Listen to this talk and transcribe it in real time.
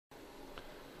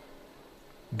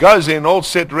Goes in, all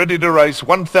set, ready to race,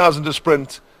 1,000 to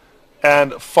sprint,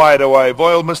 and fired away.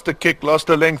 Voyle missed a kick, lost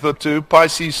a length or two.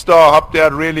 Pisces Star hopped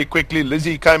out really quickly.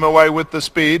 Lizzie came away with the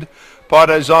speed.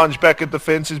 Pardesange back at the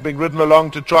fence is being ridden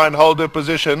along to try and hold her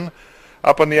position.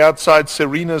 Up on the outside,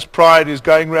 Serena's Pride is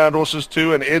going round horses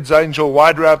too, and Ed's Angel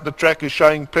wider out the track is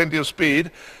showing plenty of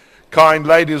speed. Kind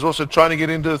Lady is also trying to get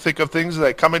into the thick of things.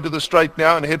 They come into the straight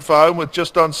now and head for home with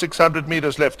just on 600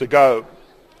 metres left to go.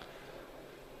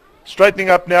 Straightening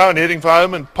up now and heading for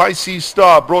home, and Pisces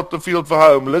Star brought the field for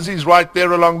home. Lizzie's right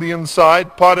there along the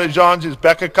inside. Pardesange is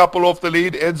back a couple off the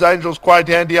lead. Ed's Angel's quite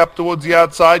handy up towards the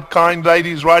outside. Kind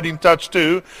Lady's right in touch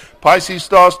too. Pisces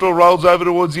Star still rolls over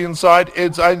towards the inside.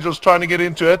 Ed's Angel's trying to get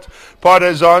into it.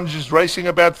 Pardesange is racing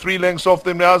about 3 lengths off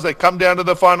them now as they come down to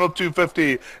the final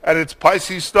 250. And it's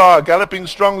Pisces Star galloping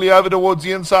strongly over towards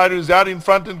the inside, who's out in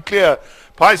front and clear.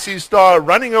 Pisces Star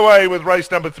running away with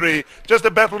race number 3. Just a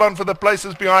battle on for the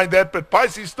places behind that, but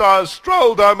Pisces Star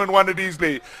strolled home and won it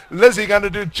easily. Lizzie going to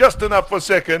do just enough for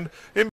second.